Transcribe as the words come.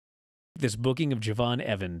this booking of Javon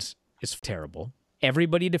Evans is terrible.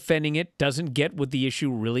 Everybody defending it doesn't get what the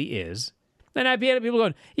issue really is. Then I've had people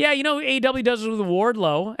going, yeah, you know, AEW does it with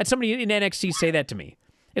Wardlow. And somebody in NXT say that to me.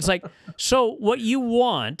 It's like, so what you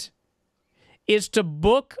want is to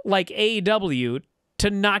book like AEW to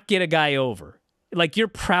not get a guy over. Like, you're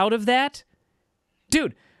proud of that?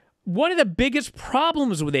 Dude, one of the biggest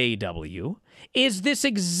problems with AEW is this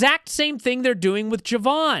exact same thing they're doing with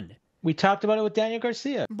Javon. We talked about it with Daniel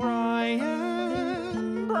Garcia. Bryan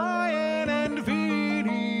and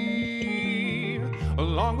Vinny,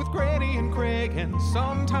 along with Granny and Craig and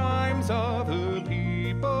sometimes other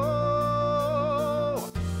people.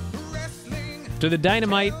 Wrestling. To the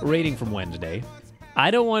Dynamite rating from Wednesday, I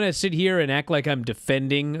don't want to sit here and act like I'm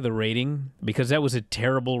defending the rating because that was a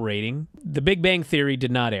terrible rating. The Big Bang Theory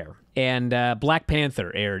did not air, and Black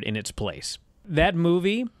Panther aired in its place. That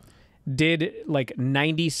movie did like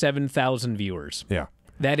 97,000 viewers. Yeah.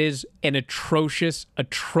 That is an atrocious,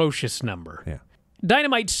 atrocious number. Yeah.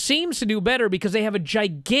 Dynamite seems to do better because they have a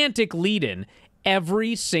gigantic lead-in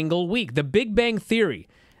every single week. The Big Bang Theory,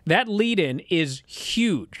 that lead-in is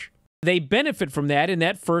huge. They benefit from that in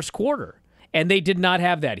that first quarter, and they did not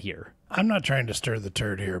have that here. I'm not trying to stir the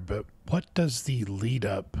turd here, but what does the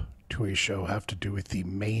lead-up to a show have to do with the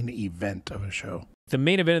main event of a show? The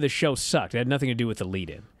main event of the show sucked. It had nothing to do with the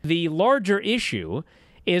lead-in. The larger issue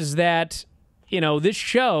is that, you know, this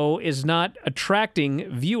show is not attracting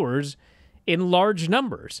viewers in large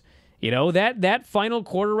numbers. You know, that final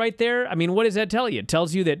quarter right there, I mean, what does that tell you? It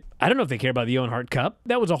tells you that, I don't know if they care about the Owen Hart Cup.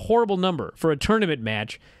 That was a horrible number for a tournament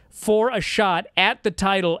match for a shot at the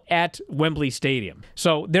title at Wembley Stadium.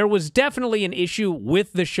 So there was definitely an issue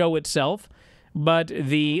with the show itself, but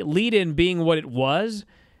the lead-in being what it was,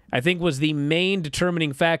 I think was the main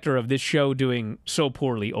determining factor of this show doing so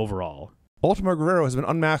poorly overall. Ultimo Guerrero has been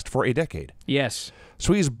unmasked for a decade. Yes.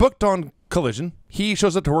 So he's booked on Collision. He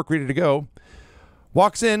shows up to work ready to go.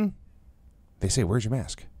 Walks in. They say, "Where's your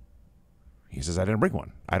mask?" He says, "I didn't bring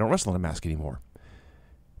one. I don't wrestle in a mask anymore."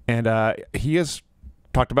 And he has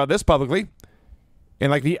talked about this publicly.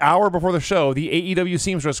 And like the hour before the show, the AEW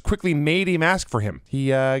seamstress quickly made a mask for him. He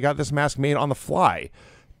got this mask made on the fly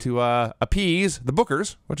to appease the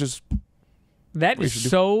bookers, which is... That is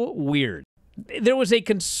so weird. There was a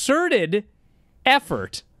concerted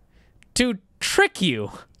effort to trick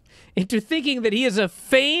you into thinking that he is a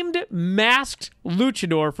famed masked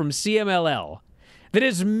luchador from CMLL. That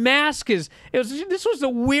his mask is... This was the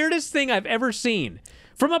weirdest thing I've ever seen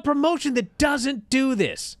from a promotion that doesn't do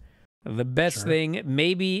this. The best thing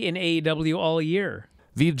maybe in AEW all year.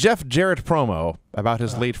 The Jeff Jarrett promo about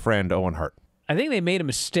his late friend Owen Hart. I think they made a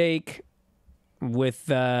mistake with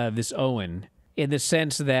this Owen in the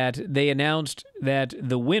sense that they announced that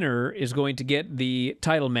the winner is going to get the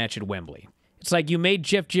title match at Wembley. It's like you made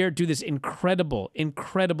Jeff Jarrett do this incredible,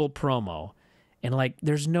 incredible promo, and like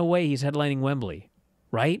there's no way he's headlining Wembley,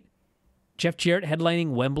 right? Jeff Jarrett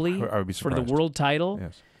headlining Wembley I would be for surprised. the world title?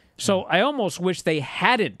 Yes. So I almost wish they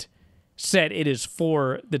hadn't said it is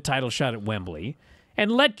for the title shot at Wembley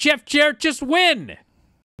and let Jeff Jarrett just win.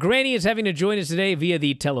 Granny is having to join us today via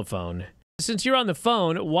the telephone. Since you're on the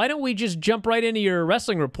phone, why don't we just jump right into your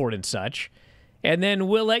wrestling report and such, and then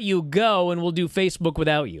we'll let you go and we'll do Facebook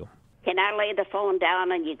without you. Can I lay the phone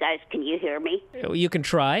down and can you hear me? You can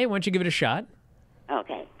try. Why don't you give it a shot?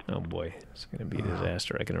 Okay. Oh, boy. It's going to be a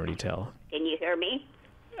disaster. I can already tell. Can you hear me?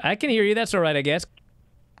 I can hear you. That's all right, I guess.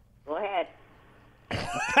 Go ahead.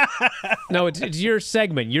 No, it's your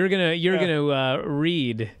segment. You're gonna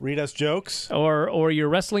read us jokes, or your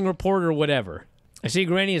wrestling report or whatever. I see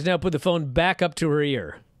Granny has now put the phone back up to her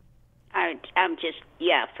ear. I'm just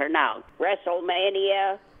for now.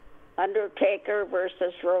 WrestleMania, Undertaker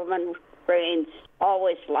versus Roman Reigns.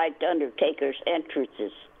 Always liked Undertaker's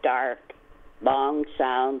entrances. Dark, long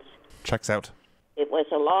sounds. Checks out. It was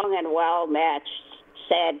a long and wild match.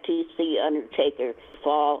 Sad to see Undertaker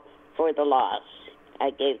fall for the loss. I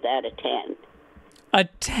gave that a 10. A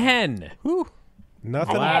 10? Whew.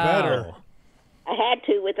 Nothing Wow. better. I had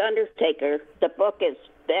to with Undertaker. The book is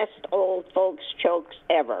best old folks jokes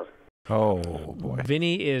ever. Oh, boy.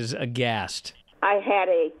 Vinny is aghast. I had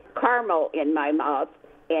a caramel in my mouth,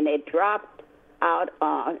 and it dropped out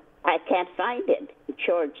on... I can't find it.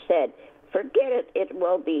 George said, forget it. It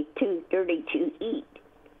will be too dirty to eat.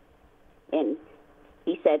 And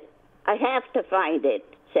he said, I have to find it,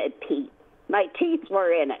 said Pete. My teeth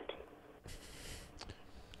were in it.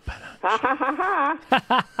 Ha, ha, ha,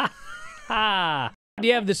 ha. Ah. Do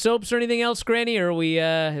you have the soaps or anything else, Granny, or are we,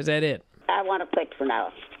 is that it? I want to quit for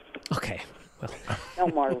now. Okay. Well. No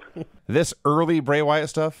more. This early Bray Wyatt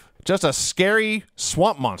stuff, just a scary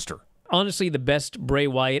swamp monster. honestly, the best Bray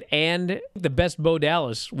Wyatt and the best Bo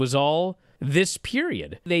Dallas was all this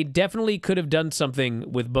period. They definitely could have done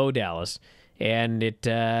something with Bo Dallas, and it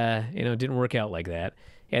didn't work out like that.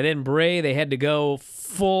 And then Bray, they had to go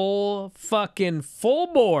full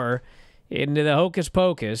bore into the hocus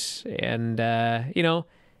pocus. And, there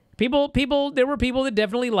were people that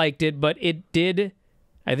definitely liked it, but it did,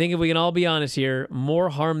 I think if we can all be honest here, more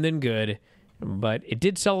harm than good. But it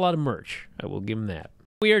did sell a lot of merch. I will give him that.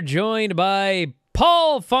 We are joined by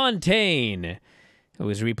Paul Fontaine, who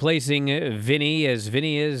is replacing Vinny, as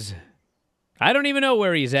Vinny is, I don't even know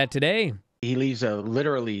where he's at today. He leaves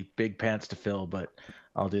literally big pants to fill, but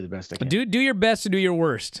I'll do the best I can. Do your best to do your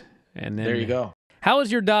worst. And then, there you go. How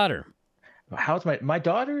is your daughter? How's my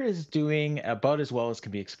daughter is doing about as well as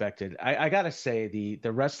can be expected. I gotta say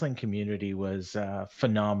the wrestling community was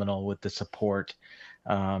phenomenal with the support.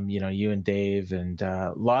 You and Dave and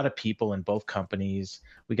a lot of people in both companies.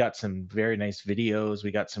 We got some very nice videos.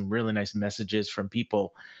 We got some really nice messages from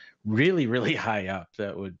people really, really high up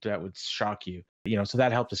that would shock you. So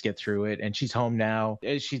that helped us get through it. And she's home now.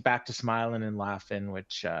 She's back to smiling and laughing,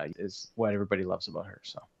 which is what everybody loves about her.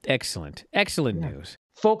 So excellent news.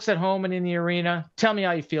 Folks at home and in the arena, tell me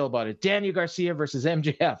how you feel about it. Daniel Garcia versus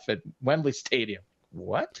MJF at Wembley Stadium.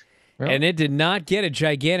 What? Really? And it did not get a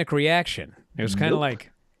gigantic reaction. It was kind of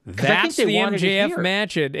like, that's the MJF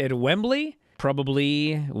match at Wembley?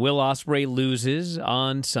 Probably Will Ospreay loses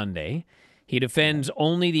on Sunday. He defends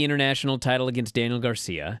only the international title against Daniel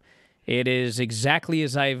Garcia. It is exactly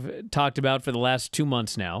as I've talked about for the last 2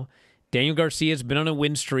 months now. Daniel Garcia's been on a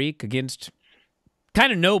win streak against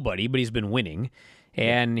kind of nobody, but he's been winning.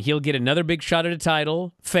 And he'll get another big shot at a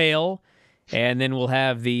title, fail, and then we'll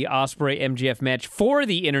have the Ospreay MJF match for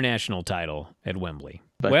the international title at Wembley.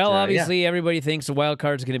 But, obviously, everybody thinks the wild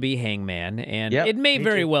card's going to be Hangman, and it may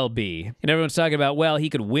very well be. And everyone's talking about, well, he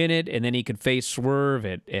could win it, and then he could face Swerve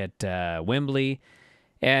at Wembley.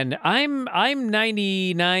 And I'm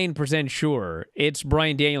 99% sure it's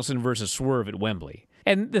Bryan Danielson versus Swerve at Wembley.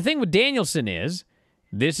 And the thing with Danielson is,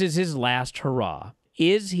 this is his last hurrah.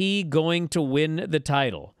 Is he going to win the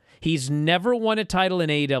title? He's never won a title in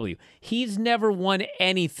AEW. He's never won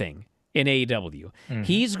anything in AEW. Mm-hmm.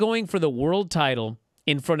 He's going for the world title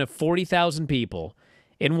in front of 40,000 people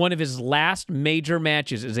in one of his last major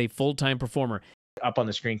matches as a full-time performer. Up on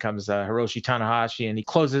the screen comes Hiroshi Tanahashi, and he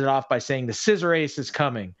closes it off by saying the Scissor Ace is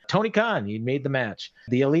coming. Tony Khan, he made the match.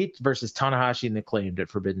 The Elite versus Tanahashi and Acclaimed at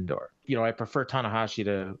Forbidden Door. I prefer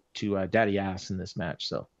Tanahashi to Daddy Ass in this match.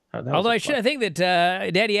 So, although I think that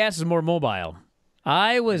Daddy Ass is more mobile.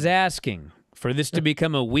 I was asking for this to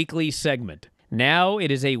become a weekly segment. Now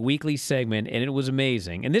it is a weekly segment, and it was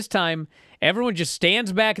amazing. And this time, everyone just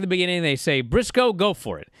stands back at the beginning, and they say, Briscoe, go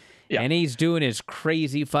for it. Yeah. And he's doing his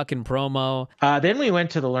crazy fucking promo. Then we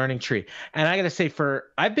went to the learning tree. And I got to say,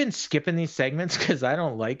 I've been skipping these segments because I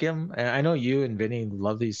don't like him. And I know you and Vinny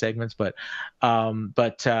love these segments, but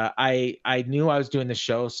I knew I was doing the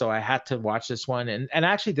show, so I had to watch this one. And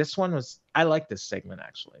actually, this one I like this segment,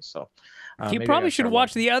 actually. So you probably should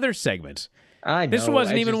watch the other segments. I know. This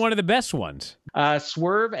wasn't even one of the best ones.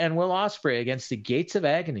 Swerve and Will Ospreay against the Gates of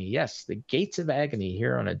Agony. Yes, the Gates of Agony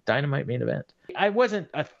here on a Dynamite main event. I wasn't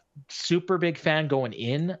a super big fan going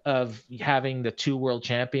in of having the two world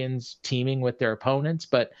champions teaming with their opponents,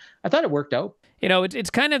 but I thought it worked out. It's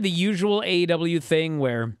kind of the usual AEW thing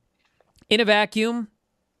where in a vacuum,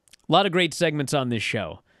 a lot of great segments on this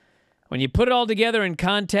show. When you put it all together in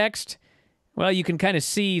context, well, you can kind of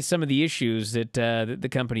see some of the issues that the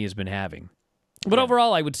company has been having. But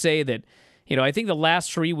overall, I would say that, I think the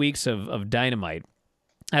last 3 weeks of Dynamite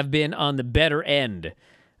have been on the better end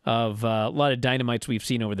of a lot of Dynamites we've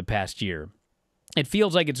seen over the past year. It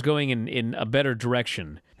feels like it's going in a better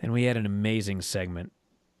direction. And we had an amazing segment.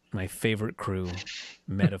 My favorite crew,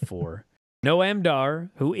 Metaphor. Noam Dar,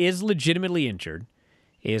 who is legitimately injured,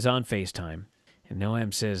 is on FaceTime. And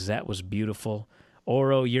Noam says, that was beautiful.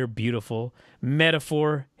 Oro, you're beautiful.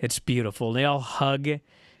 Metaphor, it's beautiful. And they all hug.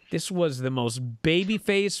 This was the most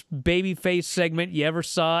babyface segment you ever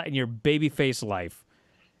saw in your babyface life.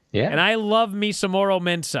 Yeah. And I love me some Oro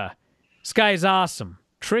Mensah. This guy's awesome.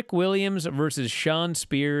 Trick Williams versus Sean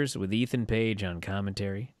Spears with Ethan Page on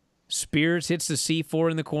commentary. Spears hits the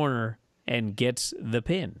C4 in the corner and gets the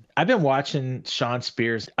pin. I've been watching Sean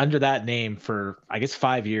Spears under that name for, I guess,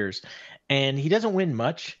 5 years. And he doesn't win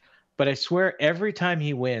much, but I swear every time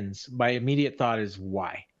he wins, my immediate thought is,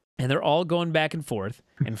 why? And they're all going back and forth.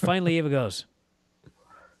 And finally, Ava goes,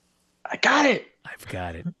 I got it. I've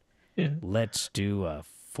got it. Yeah. Let's do a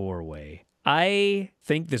 4-way. I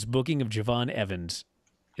think this booking of Javon Evans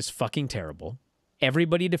is fucking terrible.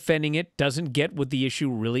 Everybody defending it doesn't get what the issue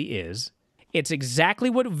really is. It's exactly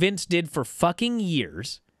what Vince did for fucking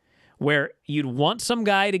years, where you'd want some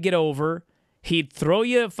guy to get over, he'd throw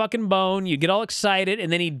you a fucking bone, you'd get all excited,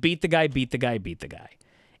 and then he'd beat the guy.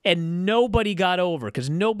 And nobody got over because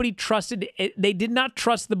nobody trusted, they did not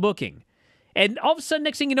trust the booking. And all of a sudden,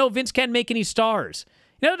 next thing you know, Vince can't make any stars.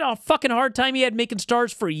 You know how fucking hard time he had making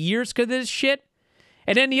stars for years because of this shit?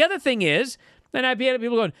 And then the other thing is, then I'd be had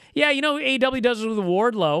people going, yeah, you know, AEW does it with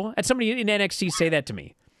Wardlow. And somebody in NXT say that to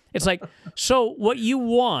me. It's like, so what you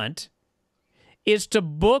want is to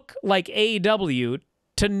book like AEW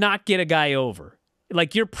to not get a guy over.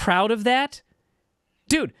 Like, you're proud of that?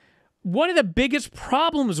 Dude, one of the biggest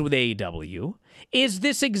problems with AEW is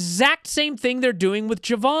this exact same thing they're doing with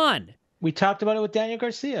Javon. We talked about it with Daniel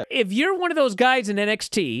Garcia. If you're one of those guys in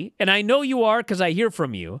NXT, and I know you are because I hear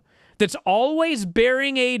from you, that's always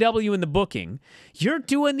burying AEW in the booking, you're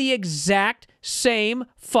doing the exact same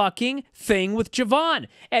fucking thing with Javon.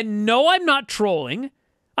 And no, I'm not trolling.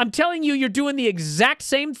 I'm telling you, you're doing the exact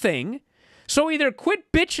same thing. So either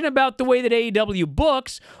quit bitching about the way that AEW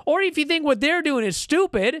books, or if you think what they're doing is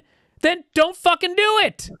stupid, then don't fucking do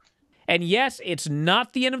it. And yes, it's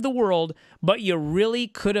not the end of the world, but you really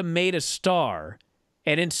could have made a star.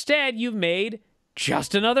 And instead, you've made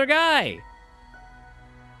just another guy.